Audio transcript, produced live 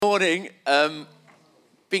morning.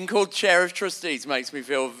 Being called Chair of Trustees makes me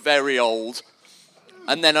feel very old.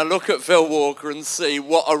 And then I look at Phil Walker and see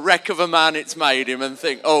what a wreck of a man it's made him and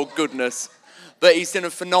think, oh goodness. But he's done a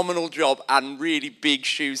phenomenal job and really big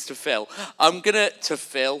shoes to fill. To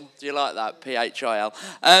fill, do you like that? P-H-I-L.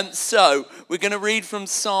 So we're going to read from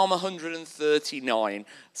Psalm 139.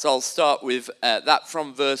 So I'll start with that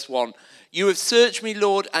from verse 1. You have searched me,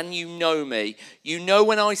 Lord, and you know me. You know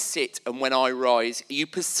when I sit and when I rise. You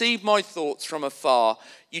perceive my thoughts from afar.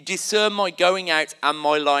 You discern my going out and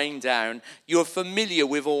my lying down. You are familiar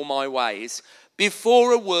with all my ways.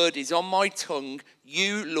 Before a word is on my tongue,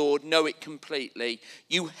 you, Lord, know it completely.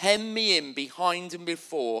 You hem me in behind and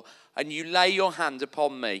before, and you lay your hand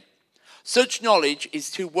upon me. Such knowledge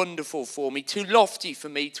is too wonderful for me, too lofty for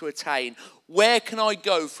me to attain. Where can I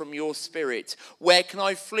go from your spirit? Where can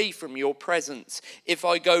I flee from your presence? If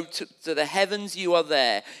I go to the heavens, you are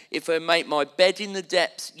there. If I make my bed in the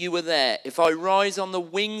depths, you are there. If I rise on the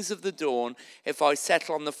wings of the dawn, if I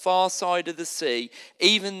settle on the far side of the sea,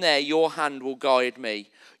 even there your hand will guide me.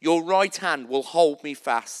 Your right hand will hold me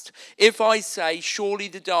fast. If I say, surely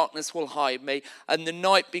the darkness will hide me, and the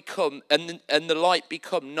night become and the light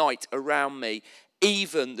become night around me,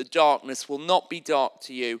 even the darkness will not be dark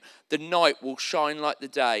to you. The night will shine like the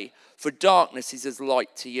day, for darkness is as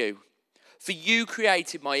light to you. For you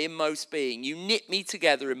created my inmost being. You knit me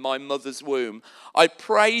together in my mother's womb. I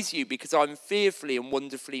praise you because I'm fearfully and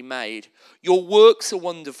wonderfully made. Your works are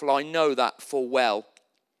wonderful, I know that full well.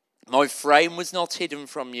 My frame was not hidden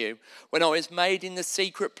from you when I was made in the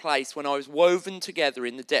secret place, when I was woven together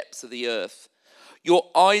in the depths of the earth. Your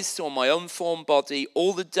eyes saw my unformed body.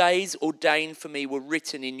 All the days ordained for me were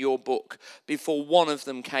written in your book before one of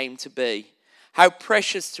them came to be. How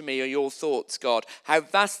precious to me are your thoughts, God. How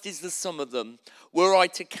vast is the sum of them. Were I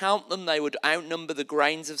to count them, they would outnumber the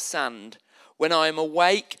grains of sand. When I am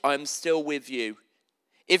awake, I am still with you.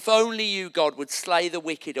 If only you, God, would slay the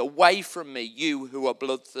wicked away from me, you who are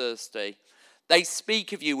bloodthirsty. They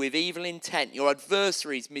speak of you with evil intent. Your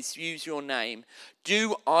adversaries misuse your name.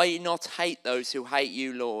 Do I not hate those who hate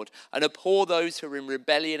you, Lord, and abhor those who are in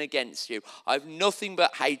rebellion against you? I have nothing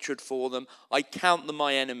but hatred for them. I count them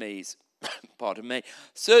my enemies. Pardon me.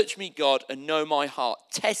 Search me, God, and know my heart.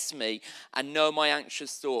 Test me and know my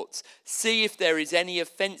anxious thoughts. See if there is any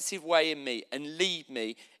offensive way in me, and lead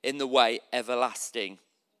me in the way everlasting.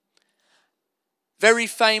 Very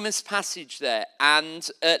famous passage there. And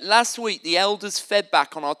last week, the elders fed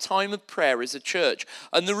back on our time of prayer as a church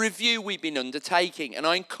and the review we've been undertaking. And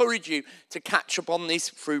I encourage you to catch up on this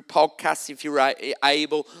through podcasts if you're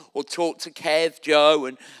able, or talk to Kev, Joe,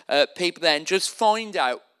 and people there, and just find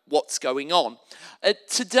out what's going on.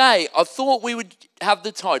 Today, I thought we would have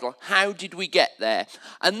the title, How Did We Get There?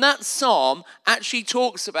 And that psalm actually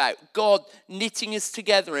talks about God knitting us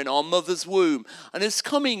together in our mother's womb. And it's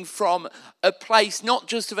coming from a place not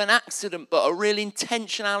just of an accident, but a real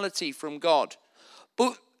intentionality from God.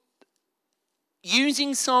 But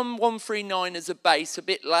using Psalm 139 as a base a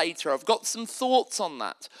bit later, I've got some thoughts on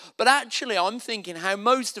that. But actually, I'm thinking how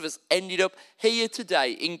most of us ended up here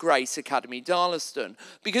today in Grace Academy, Darlaston.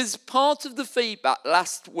 Because part of the feedback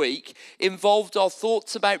last week involved our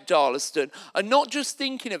thoughts about Darlaston, and not just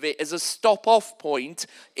thinking of it as a stop-off point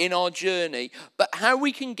in our journey, but how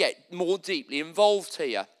we can get more deeply involved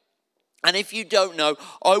here. And if you don't know,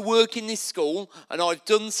 I work in this school, and I've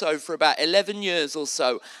done so for about 11 years or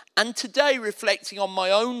so. And today, reflecting on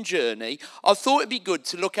my own journey, I thought it'd be good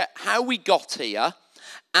to look at how we got here,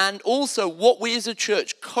 and also what we as a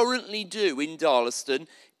church currently do in Darlaston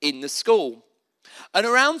in the school. And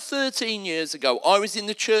around 13 years ago, I was in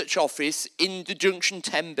the church office in the Junction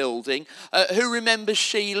 10 building. Who remembers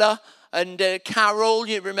Sheila? And Carol,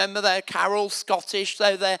 you remember there? Carol, Scottish,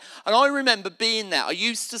 they were there. And I remember being there. I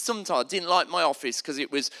didn't like my office because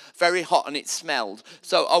it was very hot and it smelled.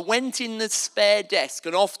 So I went in the spare desk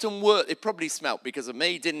and often worked. It probably smelled because of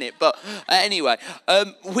me, didn't it? But anyway,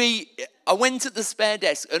 I went at the spare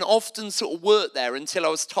desk and often sort of worked there until I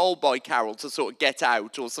was told by Carol to sort of get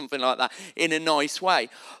out or something like that in a nice way.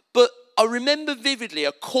 But I remember vividly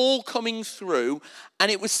a call coming through,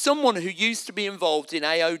 and it was someone who used to be involved in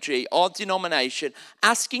AOG, our denomination,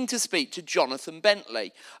 asking to speak to Jonathan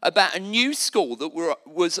Bentley about a new school that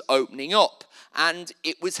was opening up, and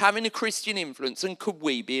it was having a Christian influence, and could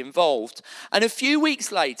we be involved? And a few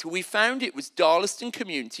weeks later, we found it was Darlaston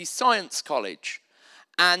Community Science College.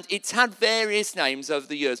 And it's had various names over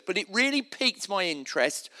the years, but it really piqued my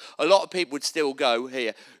interest. A lot of people would still go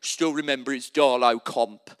here, still remember it's Darlow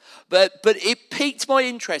Comp. But it piqued my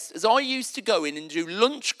interest as I used to go in and do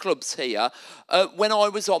lunch clubs here when I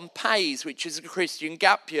was on Pays, which is a Christian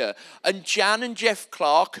gap year. And Jan and Jeff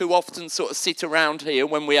Clark, who often sort of sit around here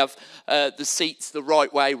when we have the seats the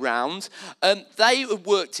right way round, they had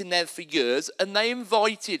worked in there for years, and they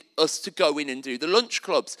invited us to go in and do the lunch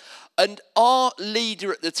clubs. And our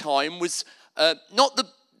leader at the time was not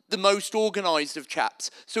the most organised of chaps.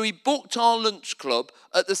 So he booked our lunch club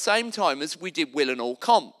at the same time as we did Willenhall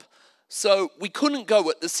Comp. So we couldn't go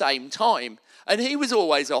at the same time. And he was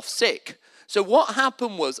always off sick. So what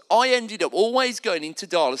happened was I ended up always going into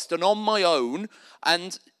Darlaston on my own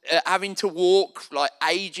and having to walk like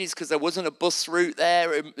ages because there wasn't a bus route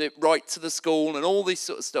there right to the school and all this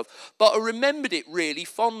sort of stuff. But I remembered it really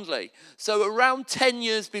fondly. So around 10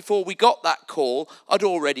 years before we got that call, I'd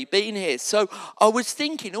already been here. So I was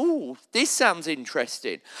thinking, oh, this sounds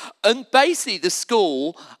interesting. And basically the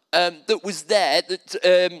school that was there,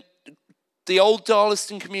 that the old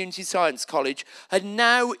Darlaston Community Science College had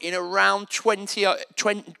now, in around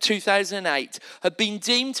 2008, had been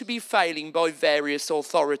deemed to be failing by various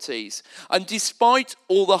authorities. And despite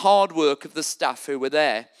all the hard work of the staff who were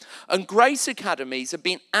there, and Grace Academies had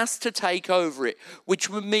been asked to take over it, which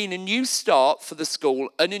would mean a new start for the school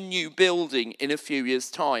and a new building in a few years'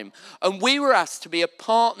 time. And we were asked to be a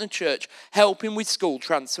partner church helping with school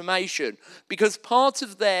transformation, because part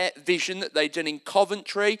of their vision that they'd done in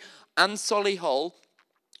Coventry and Solihull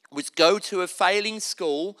was go to a failing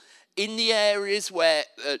school in the areas where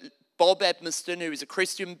Bob Edmiston, who is a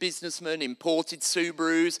Christian businessman, imported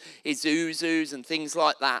Subarus, Isuzus and things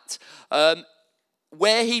like that,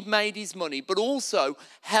 where he made his money, but also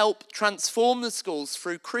help transform the schools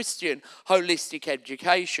through Christian holistic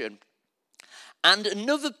education. And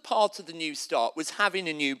another part of the New Start was having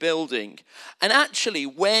a new building. And actually,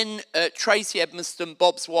 when Tracy Edmiston,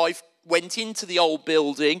 Bob's wife, went into the old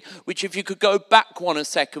building, which if you could go back a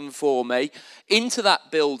second for me, into that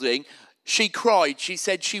building, she cried. She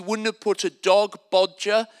said she wouldn't have put a dog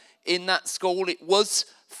bodger in that school. It was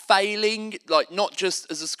failing, like not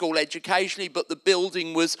just as a school educationally, but the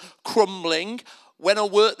building was crumbling. When I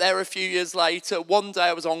worked there a few years later, one day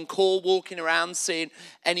I was on call walking around seeing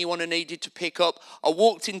anyone I needed to pick up. I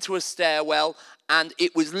walked into a stairwell and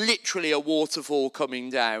it was literally a waterfall coming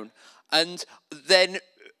down. And then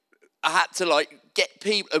I had to get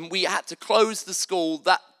people, and we had to close the school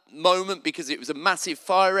that moment because it was a massive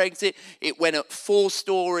fire exit. It went up 4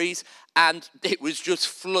 stories and it was just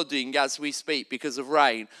flooding as we speak because of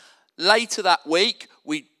rain. Later that week,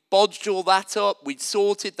 we bodged all that up, we'd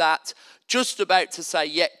sorted that, just about to say,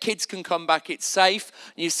 yeah, kids can come back, it's safe.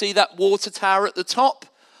 And you see that water tower at the top?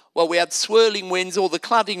 Well, we had swirling winds, all the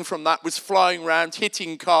cladding from that was flying around,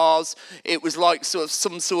 hitting cars. It was like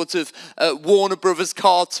some sort of Warner Brothers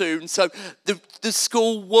cartoon. So the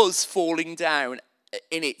school was falling down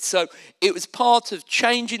in it. So it was part of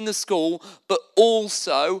changing the school, but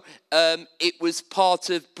also it was part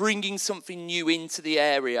of bringing something new into the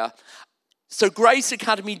area. So Grace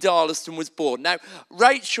Academy Darlaston was born. Now,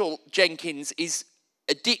 Rachel Jenkins is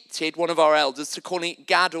addicted, one of our elders, to calling it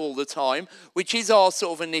GAD all the time, which is our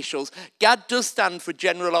sort of initials. GAD does stand for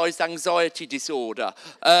Generalised Anxiety Disorder.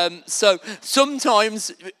 So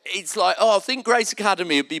sometimes it's like, I think Grace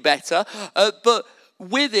Academy would be better. But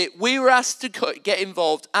with it, we were asked to get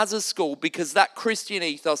involved as a school because that Christian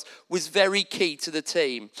ethos was very key to the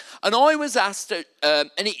team. And I was asked to,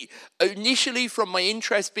 initially from my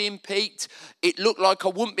interest being piqued, it looked like I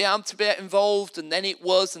wouldn't be able to get involved, and then it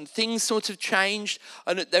was, and things sort of changed,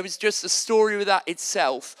 and there was just a story with that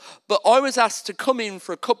itself. But I was asked to come in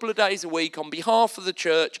for a couple of days a week on behalf of the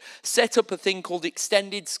church, set up a thing called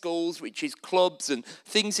Extended Schools, which is clubs and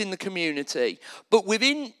things in the community. But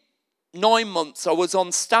within 9 months, I was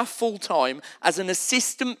on staff full-time as an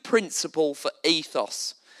assistant principal for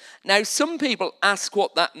Ethos. Now, some people ask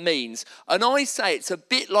what that means, and I say it's a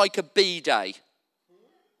bit like a B-day.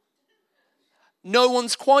 No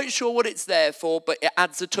one's quite sure what it's there for, but it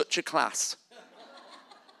adds a touch of class.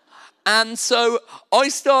 And so I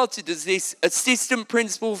started as this assistant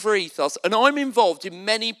principal for Ethos, and I'm involved in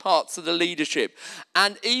many parts of the leadership.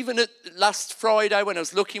 And even at last Friday when I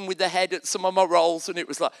was looking with the head at some of my roles, and it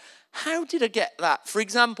was like, how did I get that? For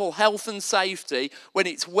example, health and safety, when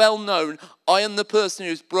it's well known, I am the person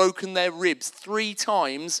who's broken their ribs 3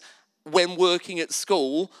 times when working at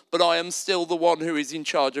school, but I am still the one who is in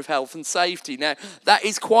charge of health and safety. Now, that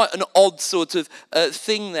is quite an odd sort of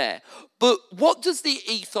thing there. But what does the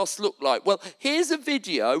ethos look like? Well, here's a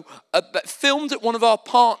video filmed at one of our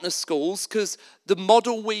partner schools, because the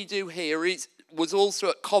model we do here was also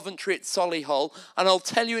at Coventry at Solihull, and I'll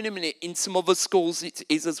tell you in a minute, in some other schools it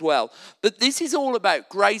is as well. But this is all about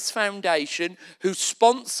Grace Foundation, who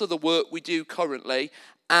sponsor the work we do currently,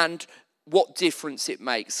 and what difference it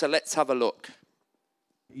makes. So let's have a look.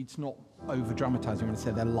 It's not over-dramatising when I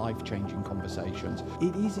say they're life-changing conversations.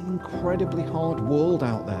 It is an incredibly hard world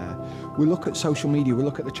out there. We look at social media, we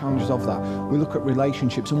look at the challenges of that, we look at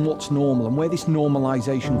relationships and what's normal, and where this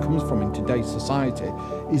normalisation comes from in today's society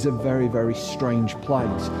is a very, very strange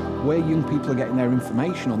place, where young people are getting their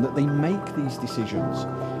information on, that they make these decisions.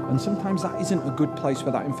 And sometimes that isn't a good place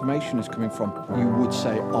where that information is coming from. You would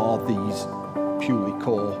say, are these purely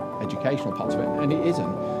core educational parts of it? And it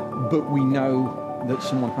isn't. But we know that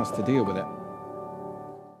someone has to deal with it.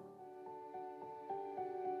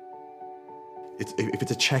 If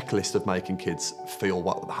it's a checklist of making kids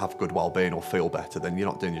have good well-being or feel better, then you're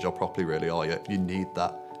not doing your job properly, really, are you? You need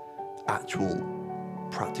that actual,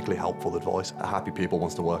 practically helpful advice. Happy people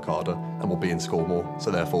wants to work harder and will be in school more,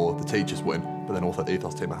 so therefore the teachers win, but then also the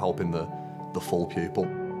ethos team are helping the full pupil.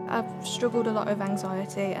 I've struggled a lot with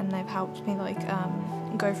anxiety, and they've helped me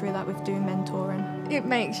go through that with doing mentoring. It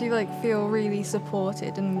makes you feel really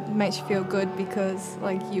supported and makes you feel good, because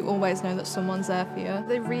you always know that someone's there for you.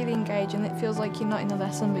 They really engage, and it feels like you're not in a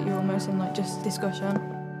lesson, but you're almost in just discussion.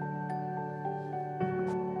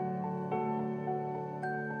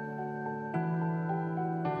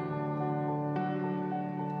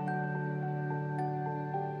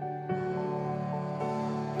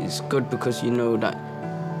 It's good because you know that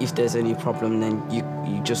if there's any problem, then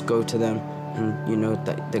you just go to them and you know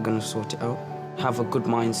that they're going to sort it out. Have a good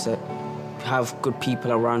mindset, have good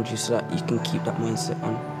people around you so that you can keep that mindset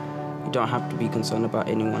on. You don't have to be concerned about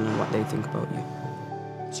anyone and what they think about you.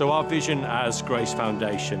 So our vision as Grace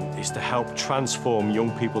Foundation is to help transform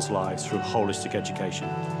young people's lives through holistic education.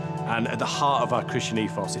 And at the heart of our Christian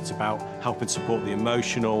ethos, it's about helping support the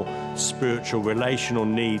emotional, spiritual, relational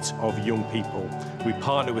needs of young people. We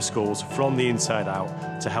partner with schools from the inside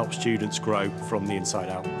out to help students grow from the inside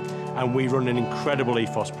out. And we run an incredible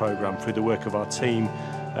ethos program through the work of our team,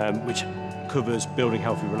 which covers building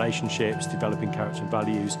healthy relationships, developing character and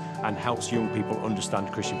values, and helps young people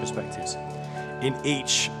understand Christian perspectives. In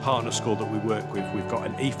each partner school that we work with, we've got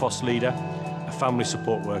an ethos leader, a family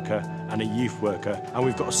support worker and a youth worker, and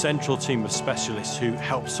we've got a central team of specialists who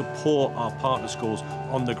help support our partner schools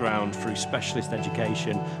on the ground through specialist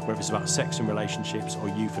education, whether it's about sex and relationships or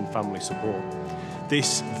youth and family support.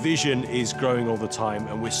 This vision is growing all the time,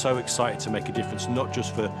 and we're so excited to make a difference, not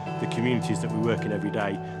just for the communities that we work in every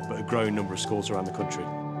day, but a growing number of schools around the country.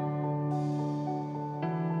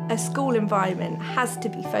 A school environment has to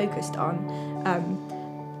be focused on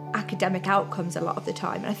academic outcomes a lot of the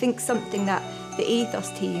time. And I think something that the ethos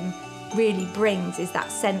team really brings is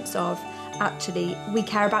that sense of, actually, we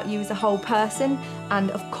care about you as a whole person,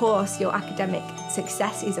 and of course your academic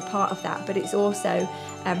success is a part of that, but it's also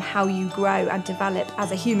how you grow and develop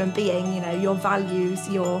as a human being, your values,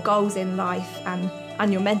 your goals in life,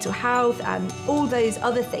 and your mental health, and all those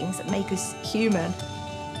other things that make us human.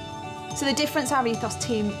 So the difference our ethos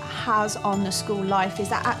team has on the school life is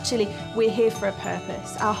that actually we're here for a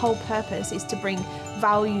purpose. Our whole purpose is to bring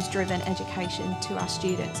values-driven education to our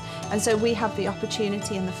students. And so we have the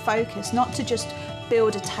opportunity and the focus not to just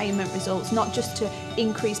build attainment results, not just to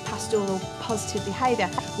increase pastoral positive behaviour.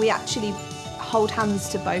 We actually hold hands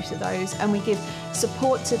to both of those, and we give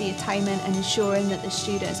support to the attainment and ensuring that the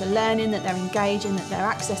students are learning, that they're engaging, that they're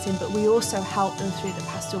accessing, but we also help them through the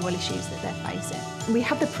pastoral issues that they're facing. We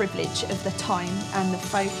have the privilege of the time and the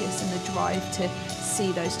focus and the drive to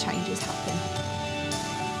see those changes happen.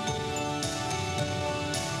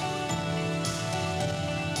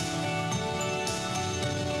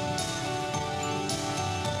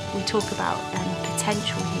 We talk about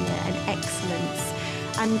potential here and excellence,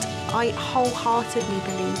 and I wholeheartedly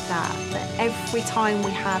believe that every time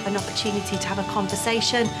we have an opportunity to have a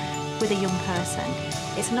conversation with a young person,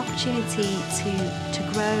 it's an opportunity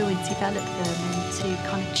to grow and develop them and to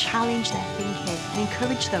kind of challenge their thinking and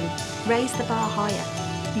encourage them, raise the bar higher.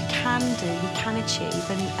 You can do, you can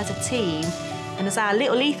achieve, and as a team, and as our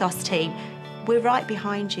little ethos team, we're right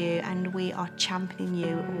behind you and we are championing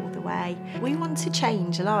you all the way. We want to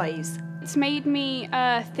change lives. It's made me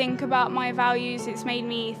think about my values, it's made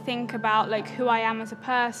me think about who I am as a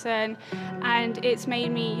person, and it's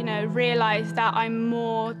made me, realise that I'm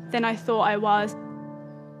more than I thought I was.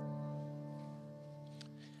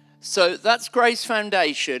 So that's Grace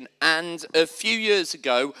Foundation, and a few years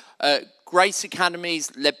ago, Grace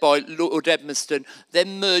Academies, led by Lord Edmiston,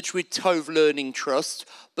 then merged with Tove Learning Trust,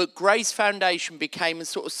 but Grace Foundation became a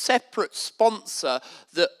sort of separate sponsor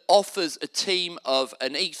that offers a team of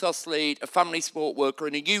an ethos lead, a family support worker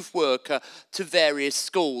and a youth worker to various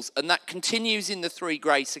schools. And that continues in the 3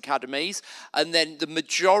 Grace Academies, and then the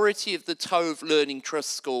majority of the Tove Learning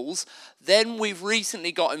Trust schools. Then we've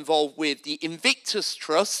recently got involved with the Invictus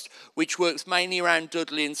Trust, which works mainly around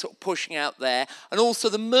Dudley and sort of pushing out there, and also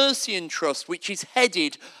the Mercian Trust, which is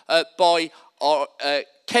headed by our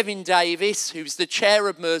Kevin Davis, who's the chair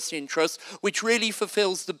of Mercian Trust, which really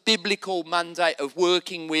fulfills the biblical mandate of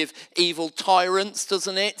working with evil tyrants,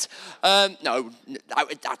 doesn't it? No,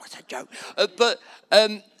 that was a joke.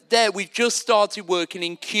 There, we've just started working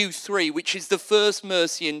in Q3, which is the first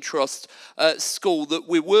Mercian Trust school that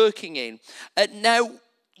we're working in. Now,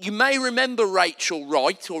 you may remember Rachel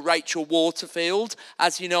Wright or Rachel Waterfield,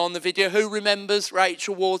 as you know on the video. Who remembers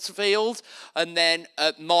Rachel Waterfield? And then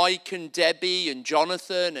Mike and Debbie and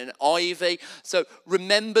Jonathan and Ivy. So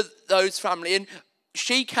remember those family. And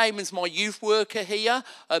she came as my youth worker here.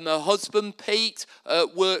 Her husband, Pete,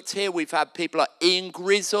 worked here. We've had people like Ian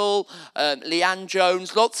Grizzle, Leanne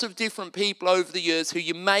Jones, lots of different people over the years who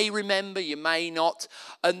you may remember, you may not.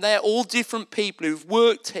 And they're all different people who've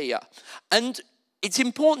worked here. And it's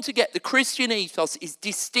important to get the Christian ethos is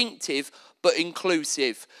distinctive but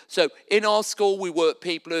inclusive. So in our school, we work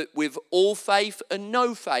people with all faith and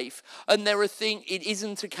no faith. And there are things, it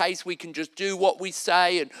isn't a case we can just do what we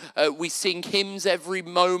say and we sing hymns every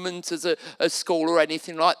moment as a school or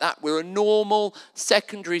anything like that. We're a normal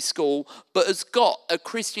secondary school, but has got a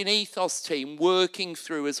Christian ethos team working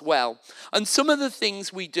through as well. And some of the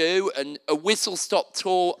things we do, and a whistle-stop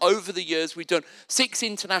tour over the years, we've done 6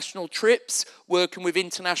 international trips, working with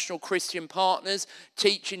international Christian partners,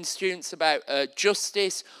 teaching students about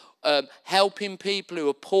justice, helping people who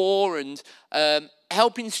are poor, and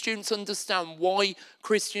helping students understand why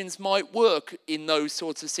Christians might work in those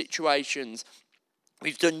sorts of situations.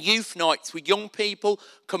 We've done youth nights with young people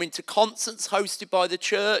coming to concerts hosted by the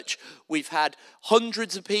church. We've had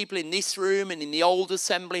hundreds of people in this room and in the old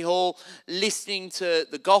assembly hall listening to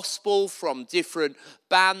the gospel from different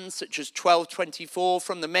bands such as 1224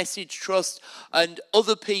 from the Message Trust and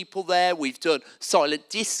other people there. We've done silent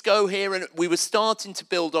disco here, and we were starting to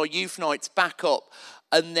build our youth nights back up.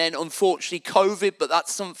 And then, unfortunately, COVID, but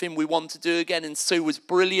that's something we want to do again. And Sue was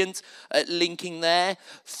brilliant at linking there.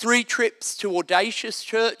 3 trips to Audacious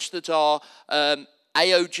Church that our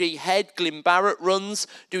AOG head, Glyn Barrett, runs,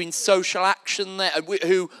 doing social action there,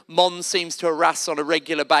 who Mon seems to harass on a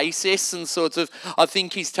regular basis. And sort of, I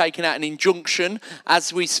think he's taken out an injunction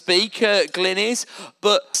as we speak, Glyn is.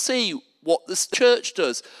 But see what the church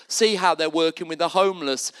does, see how they're working with the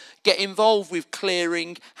homeless, get involved with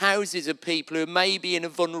clearing houses of people who may be in a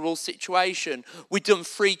vulnerable situation. We've done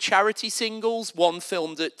 3 charity singles, one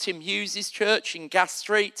filmed at Tim Hughes' church in Gas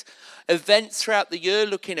Street, events throughout the year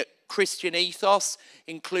looking at Christian ethos,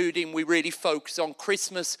 including we really focus on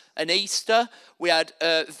Christmas and Easter. We had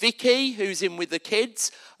Vicky, who's in with the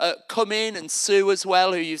kids, come in, and Sue as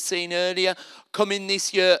well, who you've seen earlier, come in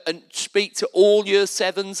this year and speak to all Year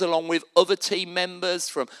 7s along with other team members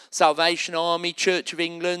from Salvation Army, Church of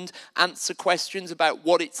England, answer questions about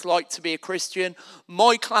what it's like to be a Christian.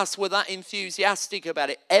 My class were that enthusiastic about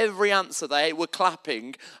it. Every answer they were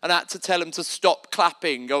clapping, and I had to tell them to stop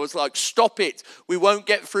clapping. I was like, stop it. We won't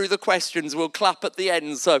get through the questions. We'll clap at the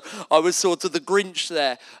end. So I was sort of the Grinch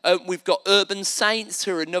there. We've got Urban Saints,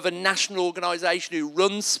 who are another national organisation who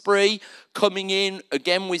runs Spree, coming in,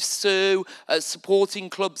 again with Sue, supporting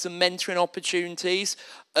clubs and mentoring opportunities.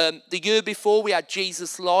 The year before, we had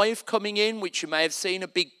Jesus Live coming in, which you may have seen, a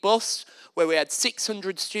big bus, where we had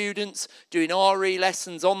 600 students doing RE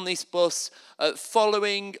lessons on this bus,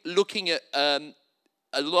 looking at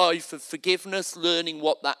a life of forgiveness, learning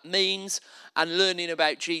what that means, and learning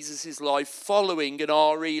about Jesus' life following an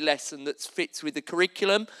RE lesson that fits with the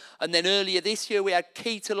curriculum. And then earlier this year, we had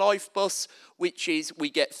Key to Life bus, which is we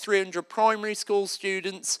get 300 primary school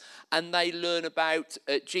students and they learn about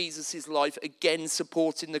Jesus' life, again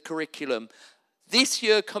supporting the curriculum. This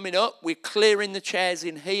year coming up, we're clearing the chairs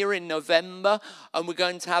in here in November, and we're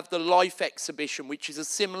going to have the Life exhibition, which is a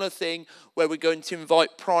similar thing where we're going to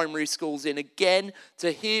invite primary schools in again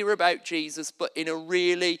to hear about Jesus, but in a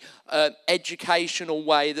really educational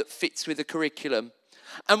way that fits with the curriculum.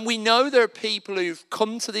 And we know there are people who've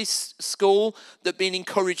come to this school that have been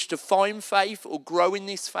encouraged to find faith or grow in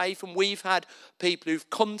this faith. And we've had people who've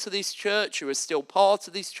come to this church who are still part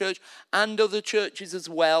of this church and other churches as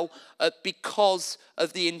well because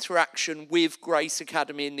of the interaction with Grace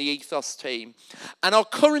Academy and the Ethos team. And our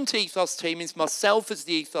current Ethos team is myself as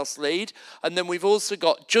the Ethos lead. And then we've also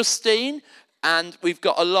got Justine and we've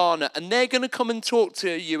got Alana. And they're going to come and talk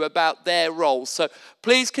to you about their roles. So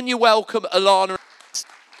please can you welcome Alana.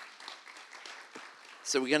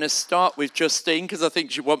 So we're going to start with Justine because I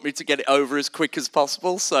think she wants me to get it over as quick as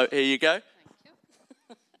possible. So here you go.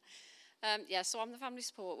 Thank you. So I'm the family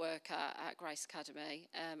support worker at Grace Academy.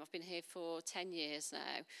 I've been here for 10 years now.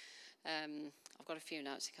 I've got a few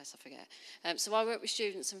notes in case I forget. So I work with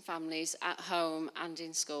students and families at home and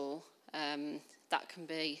in school. That can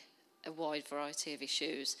be a wide variety of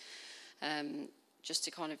issues. Just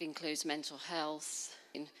to kind of include mental health,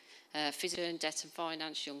 physical and debt and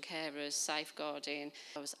finance, young carers, safeguarding,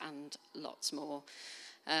 and lots more.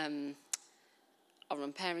 I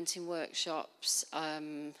run parenting workshops,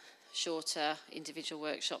 shorter individual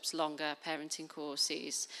workshops, longer parenting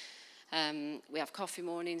courses. We have coffee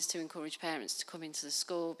mornings to encourage parents to come into the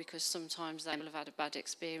school because sometimes they will have had a bad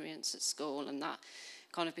experience at school and that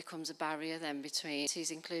kind of becomes a barrier then between.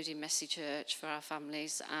 He's including Messy Church for our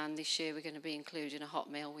families, and this year we're going to be including a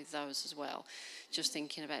hot meal with those as well. Just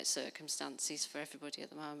thinking about circumstances for everybody at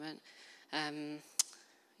the moment. And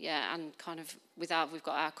kind of we've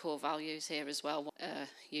got our core values here as well,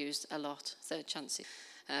 used a lot, third chances,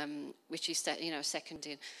 which is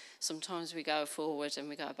seconding. Sometimes we go forward and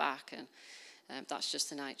we go back, and that's just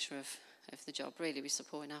the nature of the job. Really, we're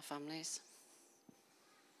supporting our families.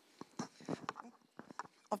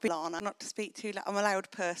 I've been Lana, not to speak too loud. I'm a loud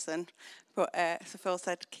person, but so Phil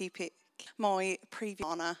said keep it. My previous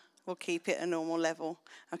Lana will keep it a normal level.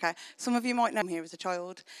 Okay. Some of you might know me here as a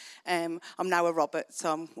child. I'm now a Robert,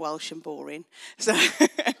 so I'm Welsh and boring. So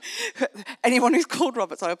anyone who's called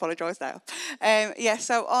Roberts, I apologise now.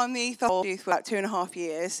 So on the Ethos Youth for about 2.5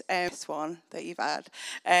 years, this one that you've had,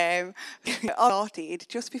 I started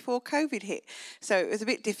just before COVID hit. So it was a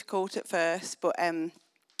bit difficult at first, but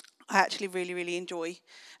I actually really, really enjoy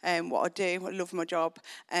what I do. I love my job.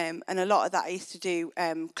 And a lot of that is to do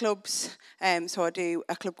clubs. So I do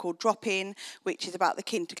a club called Drop In, which is about the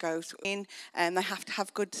kin to go in. And they have to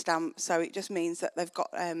have good stamps. So it just means that they've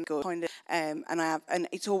got good kind of, and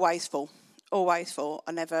it's always full. Always full.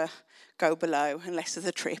 I never go below unless there's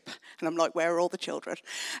a trip, and I'm like, where are all the children?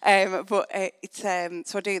 So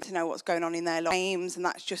I do to know what's going on in their lives, and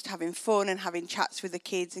that's just having fun and having chats with the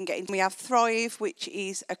kids and getting. We have Thrive, which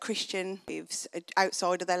is a Christian lives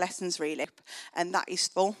outside of their lessons really, and that is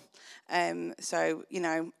full. So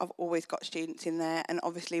I've always got students in there, and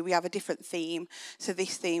obviously we have a different theme. So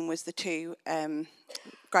this theme was the two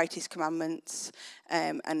greatest commandments,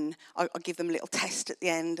 and I give them a little test at the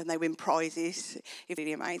end, and they win prizes. It's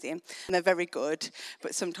really amazing, and they're very good,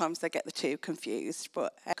 but sometimes they get the two confused.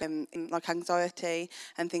 But like anxiety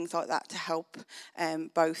and things like that to help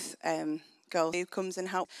both girls who comes and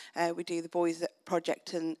help. We do the Boys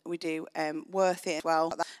Project, and we do Worth It as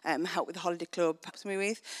well. Help with the Holiday Club helps me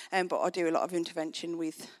with, but I do a lot of intervention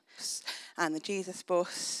with and the Jesus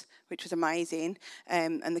Bus, which was amazing,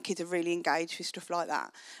 and the kids are really engaged with stuff like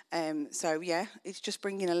that. It's just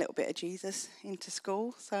bringing a little bit of Jesus into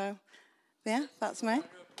school. So, yeah, that's me.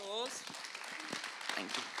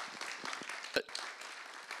 Thank you.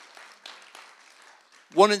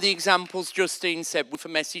 One of the examples Justine said for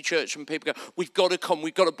Messy Church, and people go, we've got to come,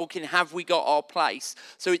 we've got to book in, have we got our place?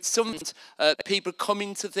 So it's something people come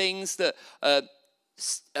into things that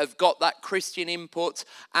have got that Christian input,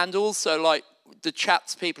 and also like the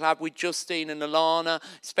chats people have with Justine and Alana,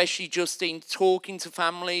 especially Justine talking to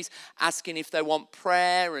families, asking if they want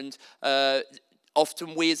prayer, and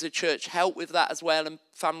often we as a church help with that as well, and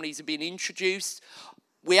families have been introduced.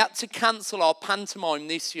 We had to cancel our pantomime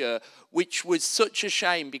this year, which was such a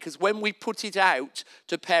shame, because when we put it out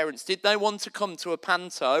to parents, did they want to come to a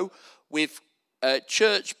panto with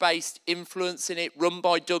church-based influence in it, run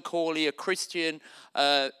by Doug Hawley, a Christian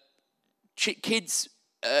kids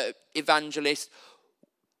evangelist?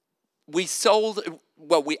 We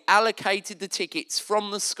allocated the tickets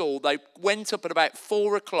from the school. They went up at about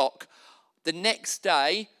 4:00. The next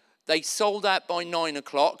day, they sold out by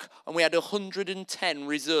 9:00, and we had 110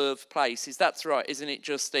 reserved places. That's right, isn't it,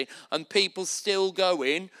 Justine? And people still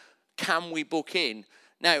going, can we book in?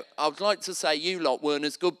 Now, I would like to say you lot weren't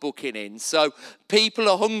as good booking in, so people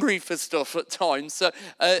are hungry for stuff at times. So,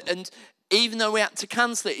 and even though we had to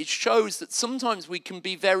cancel it, it shows that sometimes we can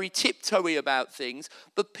be very tiptoey about things,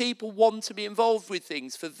 but people want to be involved with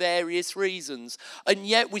things for various reasons. And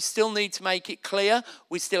yet we still need to make it clear.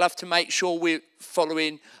 We still have to make sure we're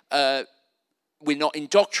following, we're not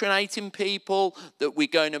indoctrinating people, that we're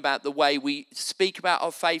going about the way we speak about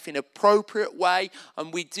our faith in an appropriate way,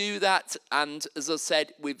 and we do that, and as I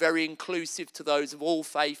said, we're very inclusive to those of all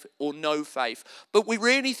faith or no faith. But we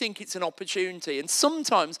really think it's an opportunity, and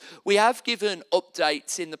sometimes we have given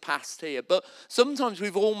updates in the past here, but sometimes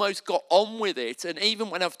we've almost got on with it, and even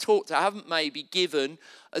when I've talked, I haven't maybe given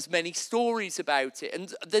as many stories about it.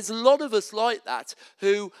 And there's a lot of us like that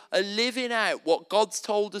who are living out what God's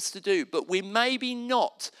told us to do, but we're maybe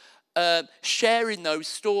not sharing those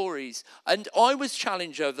stories. And I was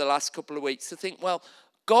challenged over the last couple of weeks to think, well,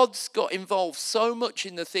 God's got involved so much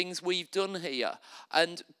in the things we've done here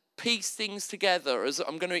and piece things together, as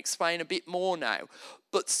I'm going to explain a bit more now.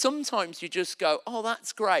 But sometimes you just go, oh,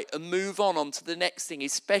 that's great, and move on to the next thing,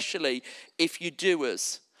 especially if you're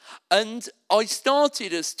doers. And I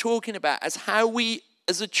started us talking about as how we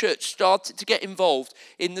as a church started to get involved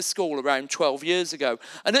in the school around 12 years ago.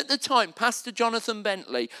 And at the time, Pastor Jonathan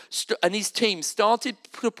Bentley and his team started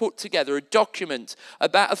to put together a document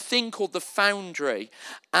about a thing called the Foundry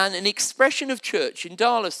and an expression of church in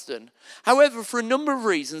Darlaston. However, for a number of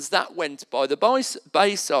reasons, that went by the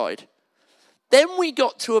wayside. Then we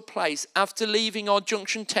got to a place after leaving our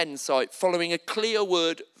Junction 10 site, following a clear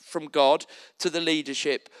word from God to the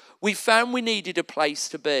leadership, we found we needed a place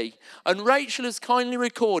to be. And Rachel has kindly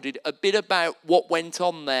recorded a bit about what went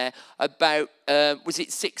on there about, was it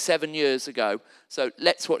 6-7 years ago? So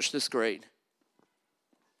let's watch the screen.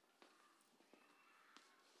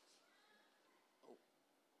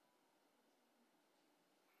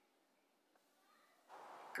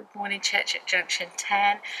 Good morning, Church at Junction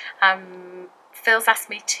 10. Phil's asked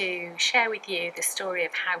me to share with you the story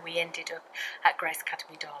of how we ended up at Grace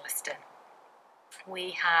Academy Darlaston.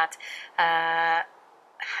 We had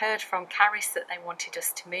heard from Caris that they wanted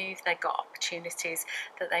us to move. They got opportunities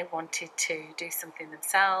that they wanted to do something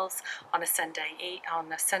themselves on a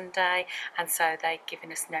Sunday, and so they'd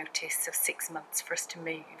given us notice of 6 months for us to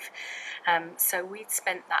move. So we'd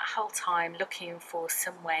spent that whole time looking for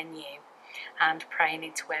somewhere new and praying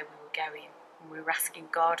into where we were going. We were asking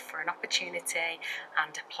God for an opportunity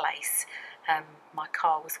and a place. My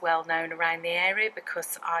car was well known around the area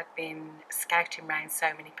because I'd been scouting around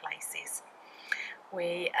so many places.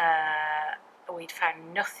 We'd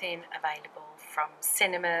found nothing available, from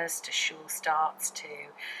cinemas to shul starts to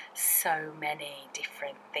so many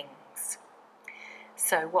different things.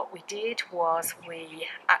 So what we did was we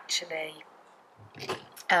actually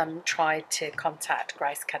tried to contact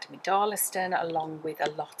Grace Academy Darlaston along with a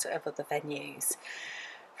lot of other venues.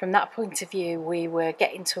 From that point of view, we were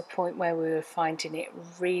getting to a point where we were finding it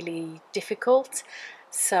really difficult.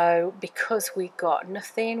 So because we got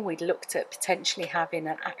nothing, we looked at potentially having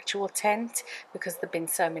an actual tent, because there'd been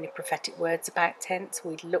so many prophetic words about tents.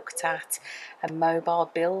 We'd looked at a mobile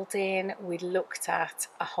building. We looked at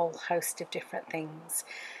a whole host of different things.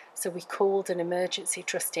 So we called an emergency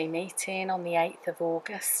trustee meeting on the 8th of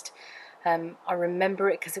August. I remember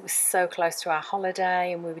it because it was so close to our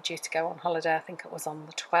holiday, and we were due to go on holiday, I think it was on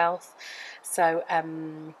the 12th. So,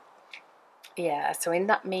 so in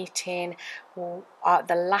that meeting,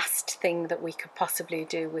 the last thing that we could possibly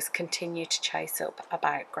do was continue to chase up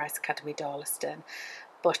about Grace Academy Darlaston.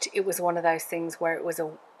 But it was one of those things where it was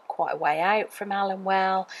quite a way out from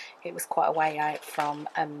Allenwell, it was quite a way out from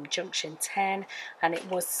Junction 10, and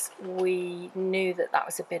we knew that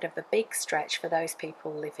was a bit of a big stretch for those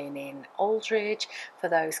people living in Aldridge, for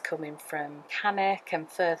those coming from Cannock and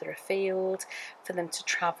further afield, for them to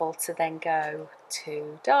travel to then go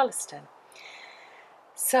to Darlaston.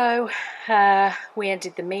 So we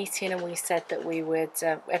ended the meeting and we said that we would,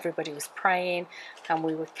 everybody was praying and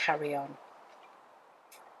we would carry on.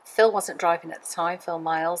 Phil wasn't driving at the time, Phil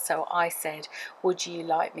Miles, so I said, would you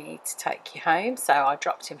like me to take you home? So I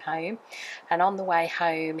dropped him home, and on the way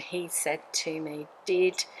home he said to me,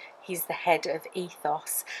 he's the head of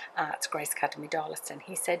ethos at Grace Academy Darlaston,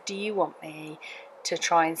 he said, do you want me to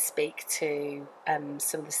try and speak to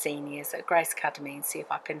some of the seniors at Grace Academy and see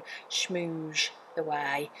if I can schmooze the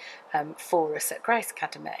way for us at Grace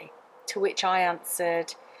Academy? To which I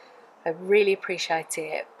answered, I really appreciate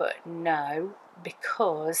it, but no,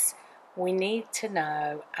 because we need to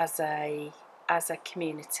know as a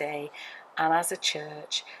community and as a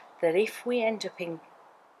church that if we end up in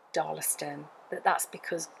Darlaston, that's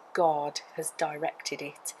because God has directed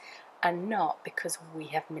it and not because we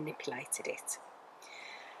have manipulated it.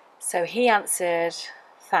 So he answered,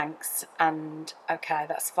 thanks, and okay,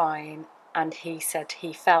 that's fine. and he said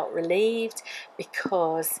he felt relieved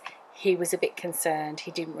because he was a bit concerned.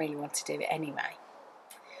 He didn't really want to do it anyway.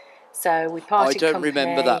 So we parted I don't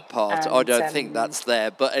remember that part. And, I don't think that's there.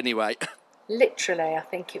 But anyway. Literally, I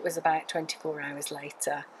think it was about 24 hours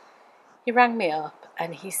later, he rang me up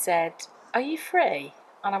and he said, "Are you free?"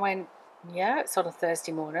 And I went, "Yeah, it's on a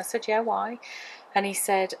Thursday morning." I said, "Yeah, why?" And he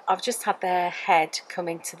said, "I've just had their head come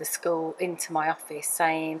into the school, into my office,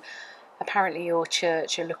 saying, apparently your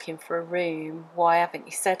church are looking for a room. Why haven't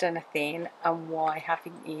you said anything? And why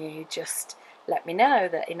haven't you just let me know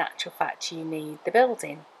that in actual fact you need the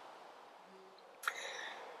building?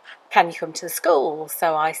 Can you come to the school?"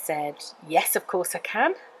 So I said, "Yes, of course I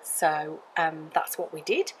can." So that's what we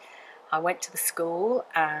did. I went to the school,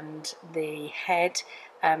 and the head,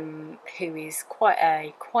 who is quite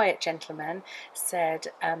a quiet gentleman,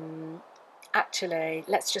 said, "Actually,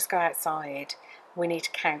 let's just go outside. We need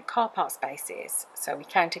to count car park spaces." So we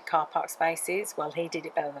counted car park spaces. Well, he did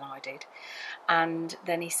it better than I did. And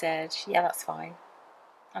then he said, "Yeah, that's fine."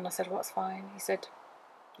 And I said, "What's fine?" He said,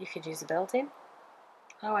 "You could use the building."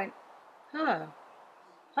 I went, oh,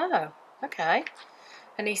 okay.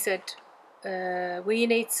 And he said, "Will you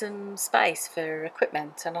need some space for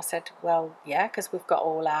equipment?" And I said, "Well, yeah, because we've got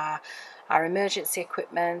all our emergency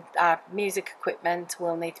equipment, our music equipment.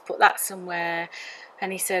 We'll need to put that somewhere."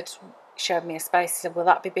 And he said, showed me a space. He said, "Will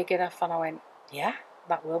that be big enough?" And I went, "Yeah,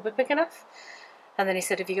 that will be big enough." And then he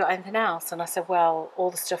said, "Have you got anything else?" And I said, "Well,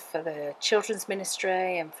 all the stuff for the children's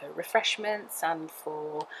ministry and for refreshments and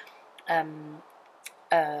for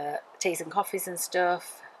teas and coffees and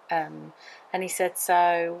stuff." And he said,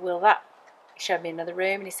 "So will that," he showed me another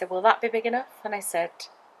room, and he said, "Will that be big enough?" And I said,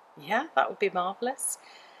 "Yeah, that would be marvellous."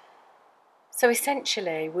 So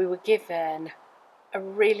essentially we were given a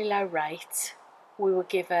really low rate. We were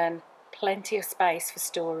given plenty of space for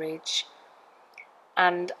storage,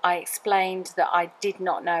 and I explained that I did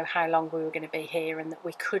not know how long we were going to be here and that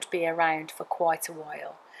we could be around for quite a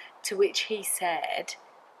while, to which he said,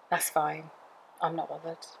 "That's fine. I'm not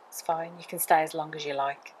bothered. It's fine. You can stay as long as you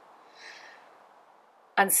like."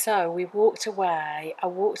 And so we walked away. I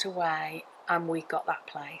walked away and we got that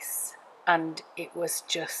place. And it was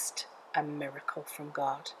just a miracle from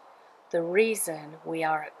God. The reason we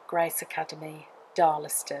are at Grace Academy,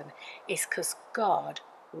 Darlaston, is because God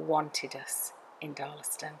wanted us in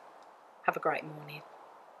Darlaston. Have a great morning.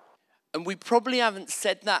 And we probably haven't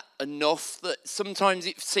said that enough, that sometimes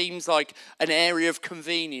it seems like an area of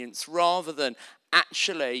convenience rather than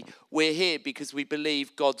actually we're here because we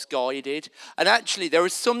believe God's guided. And actually there are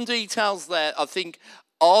some details there I think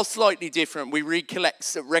are slightly different. We recollect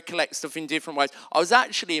stuff in different ways. I was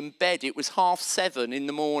actually in bed. It was 7:30 in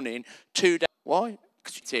the morning, 2 days. Why?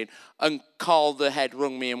 And Carl, the head,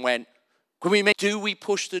 rung me and went, "Do we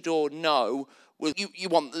push the door?" "No." "Well, you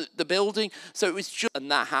want the building?" So it was just, and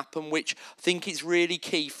that happened, which I think is really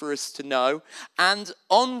key for us to know. And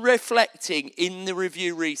on reflecting in the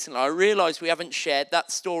review recently, I realised we haven't shared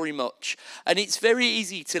that story much. And it's very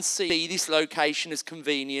easy to see this location as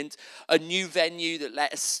convenient, a new venue that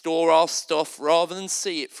let us store our stuff, rather than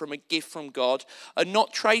see it from a gift from God, and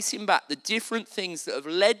not tracing back the different things that have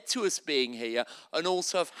led to us being here and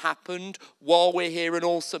also have happened while we're here and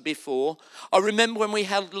also before. I remember when we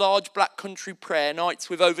held large Black Country prayer nights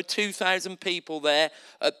with over 2,000 people there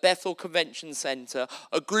at Bethel Convention Centre,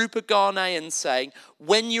 a group of Ghanaians saying,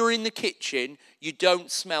 when you're in the kitchen, you don't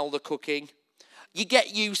smell the cooking. You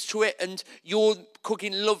get used to it and you're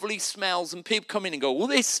cooking lovely smells and people come in and go, "Well,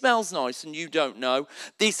 this smells nice," and you don't know.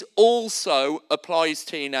 This also applies,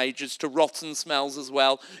 teenagers, to rotten smells as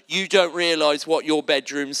well. You don't realise what your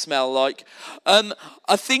bedrooms smell like.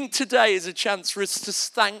 I think today is a chance for us to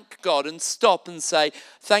thank God and stop and say,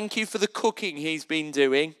 thank you for the cooking he's been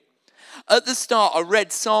doing. At the start, I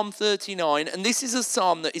read Psalm 39, and this is a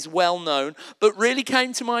psalm that is well known, but really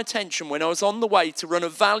came to my attention when I was on the way to run a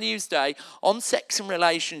values day on sex and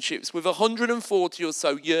relationships with 140 or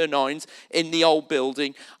so year 9s in the old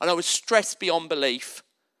building, and I was stressed beyond belief.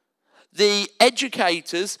 The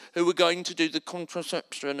educators who were going to do the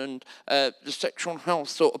contraception and the sexual health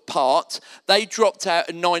sort of part, they dropped out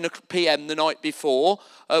at 9 p.m. the night before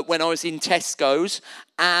when I was in Tesco's,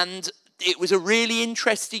 and it was a really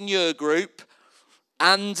interesting year group,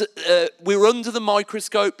 and we were under the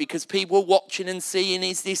microscope because people were watching and seeing,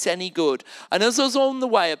 is this any good? And as I was on the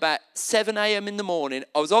way about 7 a.m. in the morning,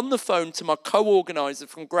 I was on the phone to my co-organiser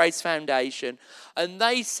from Grace Foundation, and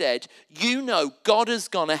they said, "You know, God has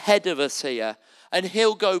gone ahead of us here, and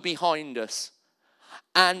he'll go behind us."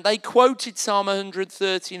 And they quoted Psalm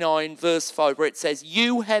 139, verse 5, where it says,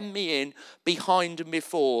 "You hem me in behind and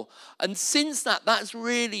before." And since that, that's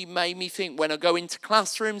really made me think when I go into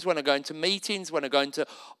classrooms, when I go into meetings, when I go into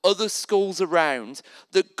other schools around,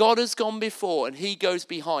 that God has gone before and he goes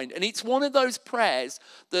behind. And it's one of those prayers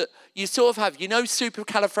that you sort of have, you know,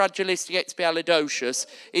 supercalifragilisticexpialidocious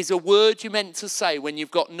is a word you're meant to say when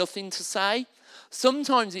you've got nothing to say.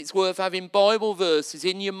 Sometimes it's worth having Bible verses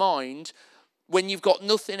in your mind when you've got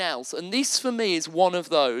nothing else. And this for me is one of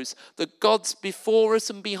those, that God's before us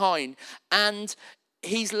and behind, and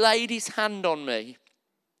he's laid his hand on me.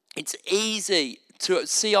 It's easy to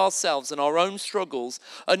see ourselves and our own struggles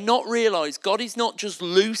and not realise God is not just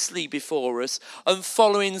loosely before us and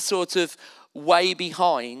following sort of way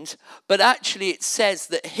behind, but actually it says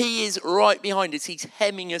that he is right behind us. He's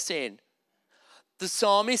hemming us in. The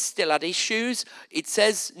psalmist still had issues. It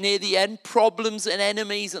says near the end, problems and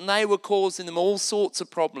enemies, and they were causing them all sorts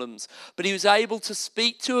of problems. But he was able to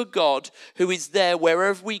speak to a God who is there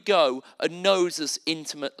wherever we go and knows us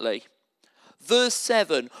intimately. Verse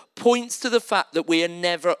 7 points to the fact that we are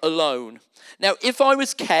never alone. Now, if I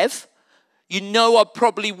was Kev, you know I'd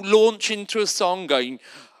probably launch into a song going,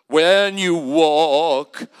 "When you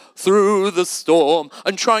walk through the storm,"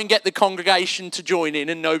 and try and get the congregation to join in,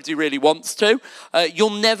 and nobody really wants to. You'll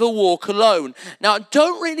never walk alone. Now, I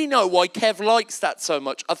don't really know why Kev likes that so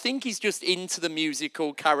much. I think he's just into the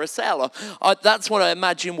musical Carousel. That's what I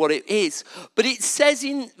imagine what it is. But it says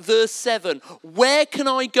in verse 7, "Where can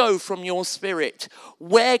I go from your spirit?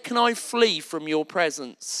 Where can I flee from your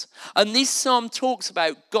presence?" And this psalm talks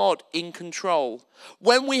about God in control.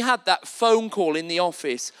 When we had that phone call in the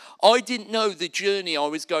office, I didn't know the journey I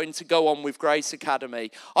was going to go on with Grace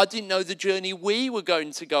Academy. I didn't know the journey we were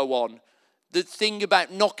going to go on. The thing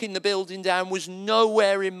about knocking the building down was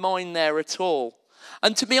nowhere in mind there at all.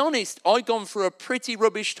 And to be honest, I'd gone through a pretty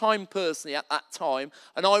rubbish time personally at that time,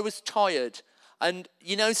 and I was tired. And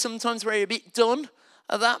you know, sometimes we're a bit done.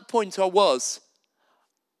 At that point I was.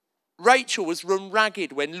 Rachel was run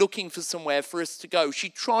ragged when looking for somewhere for us to go. She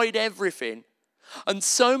tried everything. And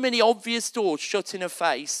so many obvious doors shut in her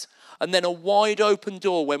face, and then a wide open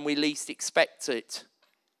door when we least expect it.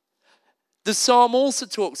 The psalm also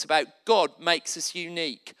talks about God makes us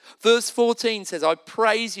unique. Verse 14 says, "I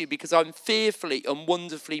praise you because I'm fearfully and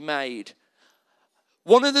wonderfully made."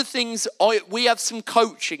 One of the things, we have some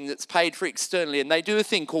coaching that's paid for externally, and they do a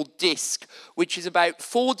thing called DISC, which is about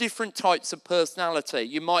 4 different types of personality.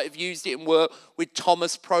 You might have used it in work with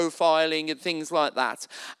Thomas profiling and things like that.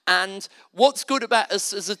 And what's good about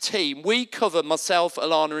us as a team, we cover, myself,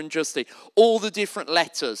 Alana and Justine, all the different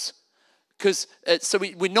letters. Because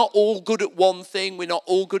we're not all good at one thing, we're not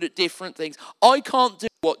all good at different things. I can't do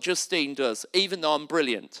what Justine does, even though I'm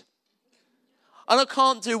brilliant. And I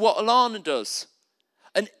can't do what Alana does.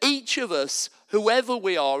 And each of us, whoever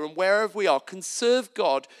we are and wherever we are, can serve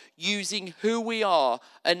God using who we are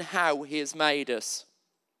and how he has made us.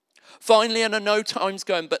 Finally, and I know time's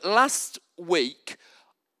going, but last week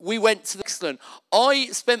we went to Excellent. I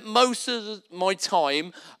spent most of my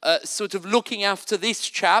time sort of looking after this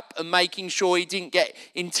chap and making sure he didn't get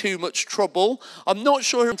in too much trouble. I'm not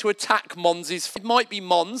sure who to attack Mons's. It might be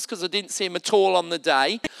Mons because I didn't see him at all on the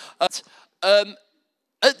day.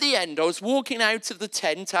 At the end, I was walking out of the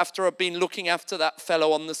tent after I'd been looking after that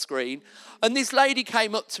fellow on the screen, and this lady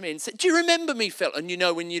came up to me and said, "Do you remember me, Phil?" And you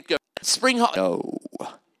know when you'd go, "Spring High." "No,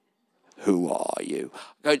 who are you?"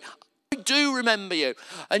 I go, "I do remember you."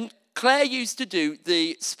 And Claire used to do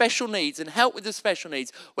the special needs and help with the special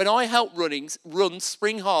needs when I helped run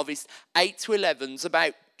Spring Harvest 8 to 11s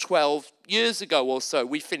about 12 years ago or so.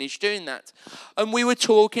 We finished doing that. And we were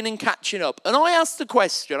talking and catching up. And I asked the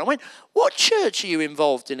question, I went, "What church are you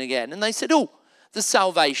involved in again?" And they said, "Oh, the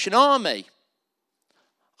Salvation Army."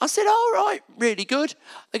 I said, "All right, really good."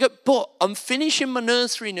 They go, "But I'm finishing my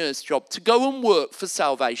nursery nurse job to go and work for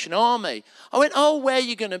Salvation Army." I went, "Oh, where are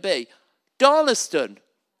you going to be?" "Darlaston."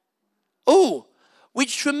 Oh,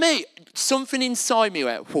 which for me, something inside me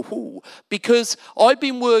went, whoo, because I've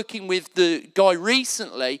been working with the guy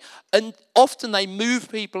recently, and often they move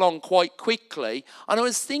people on quite quickly. And I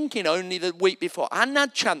was thinking only the week before, I hadn't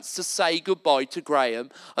had a chance to say goodbye to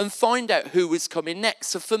Graham and find out who was coming next.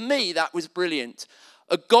 So for me, that was brilliant.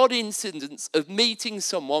 A God incident of meeting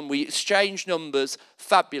someone, we exchanged numbers,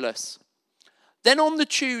 fabulous. Then on the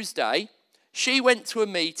Tuesday, she went to a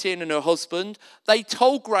meeting and her husband, they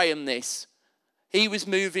told Graham this. He was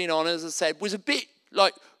moving on, as I said, was a bit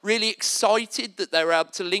like really excited that they were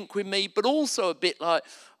able to link with me, but also a bit like,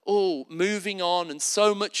 oh, moving on and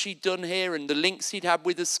so much he'd done here and the links he'd had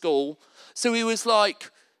with the school. So he was like a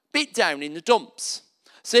bit down in the dumps.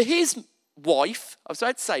 So his wife, I was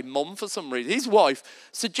about to say mum for some reason, his wife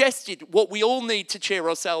suggested what we all need to cheer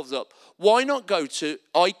ourselves up. Why not go to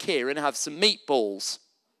IKEA and have some meatballs?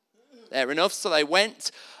 Fair enough, so they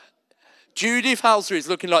went. Judith Halser is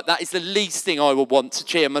looking like that is the least thing I would want to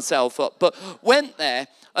cheer myself up. But went there,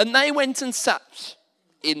 and they went and sat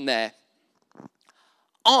in there.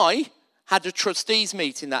 I had a trustees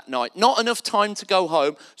meeting that night. Not enough time to go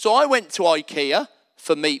home. So I went to IKEA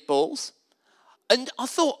for meatballs. And I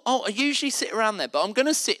thought, I usually sit around there, but I'm going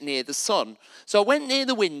to sit near the sun. So I went near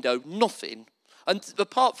the window, nothing. And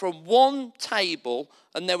apart from one table,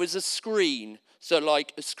 and there was a screen. So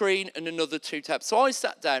like a screen and another 2 tabs. So I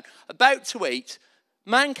sat down, about to eat.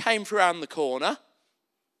 Man came from around the corner.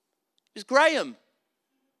 It was Graham.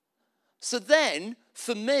 So then,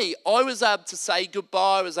 for me, I was able to say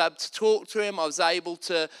goodbye. I was able to talk to him. I was able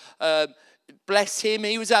to bless him.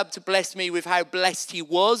 He was able to bless me with how blessed he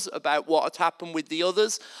was about what had happened with the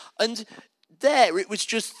others. And there, it was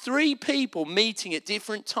just 3 people meeting at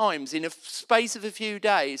different times in a space of a few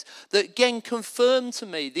days that again confirmed to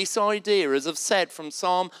me this idea, as I've said, from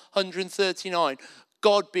Psalm 139,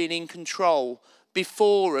 God being in control,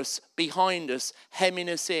 before us, behind us, hemming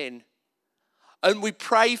us in. And we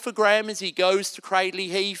pray for Graham as he goes to Cradley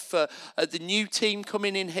Heath, for the new team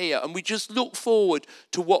coming in here. And we just look forward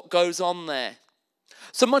to what goes on there.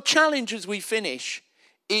 So my challenge as we finish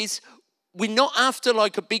is we're not after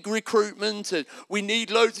like a big recruitment and we need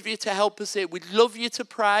loads of you to help us here. We'd love you to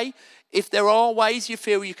pray. If there are ways you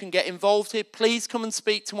feel you can get involved here, please come and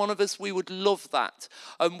speak to one of us. We would love that.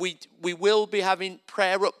 And we will be having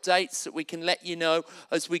prayer updates that we can let you know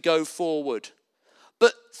as we go forward.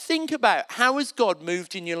 But think about, how has God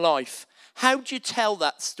moved in your life? How do you tell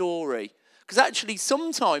that story? Because actually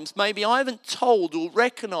sometimes maybe I haven't told or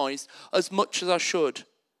recognised as much as I should.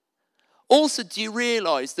 Also, do you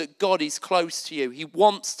realise that God is close to you? He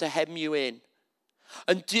wants to hem you in.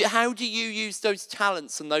 And how do you use those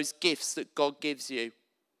talents and those gifts that God gives you?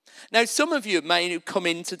 Now, some of you may have come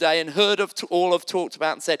in today and heard of all I've talked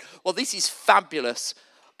about and said, well, this is fabulous.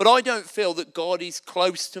 But I don't feel that God is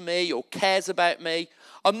close to me or cares about me.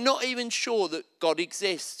 I'm not even sure that God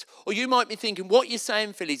exists. Or you might be thinking, what you're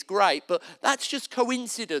saying, Phil, is great, but that's just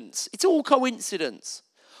coincidence. It's all coincidence.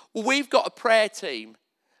 Well, we've got a prayer team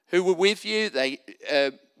who were with you. They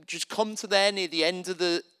just come to there near the end of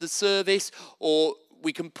the service, or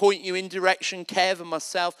we can point you in direction, Kev and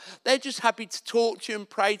myself. They're just happy to talk to you and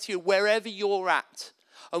pray to you wherever you're at.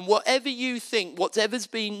 And whatever you think, whatever's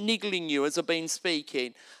been niggling you as I've been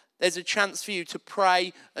speaking, there's a chance for you to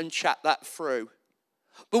pray and chat that through.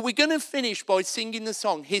 But we're going to finish by singing the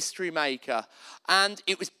song History Maker. And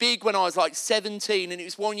it was big when I was like 17, and it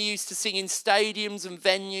was one you used to sing in stadiums and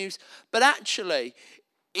venues. But actually,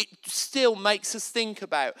 it still makes us think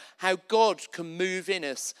about how God can move in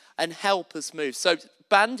us and help us move. So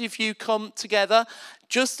band, if you come together,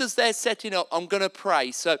 just as they're setting up, I'm going to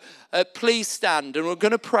pray. So please stand, and we're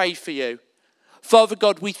going to pray for you. Father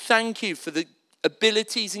God, we thank you for the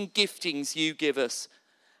abilities and giftings you give us.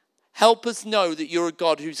 Help us know that you're a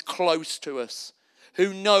God who's close to us,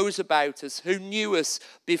 who knows about us, who knew us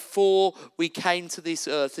before we came to this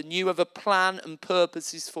earth, and you have a plan and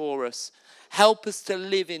purposes for us. Help us to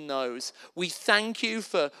live in those. We thank you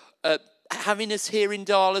for having us here in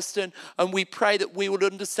Darlaston, and we pray that we will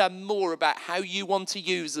understand more about how you want to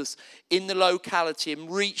use us in the locality and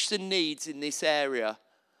reach the needs in this area.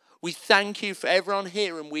 We thank you for everyone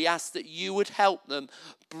here, and we ask that you would help them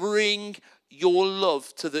bring your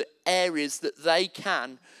love to the areas that they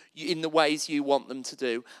can in the ways you want them to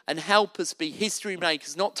do, and help us be history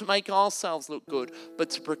makers, not to make ourselves look good, but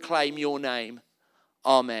to proclaim your name.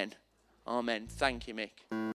 Amen. Amen. Thank you, Mick.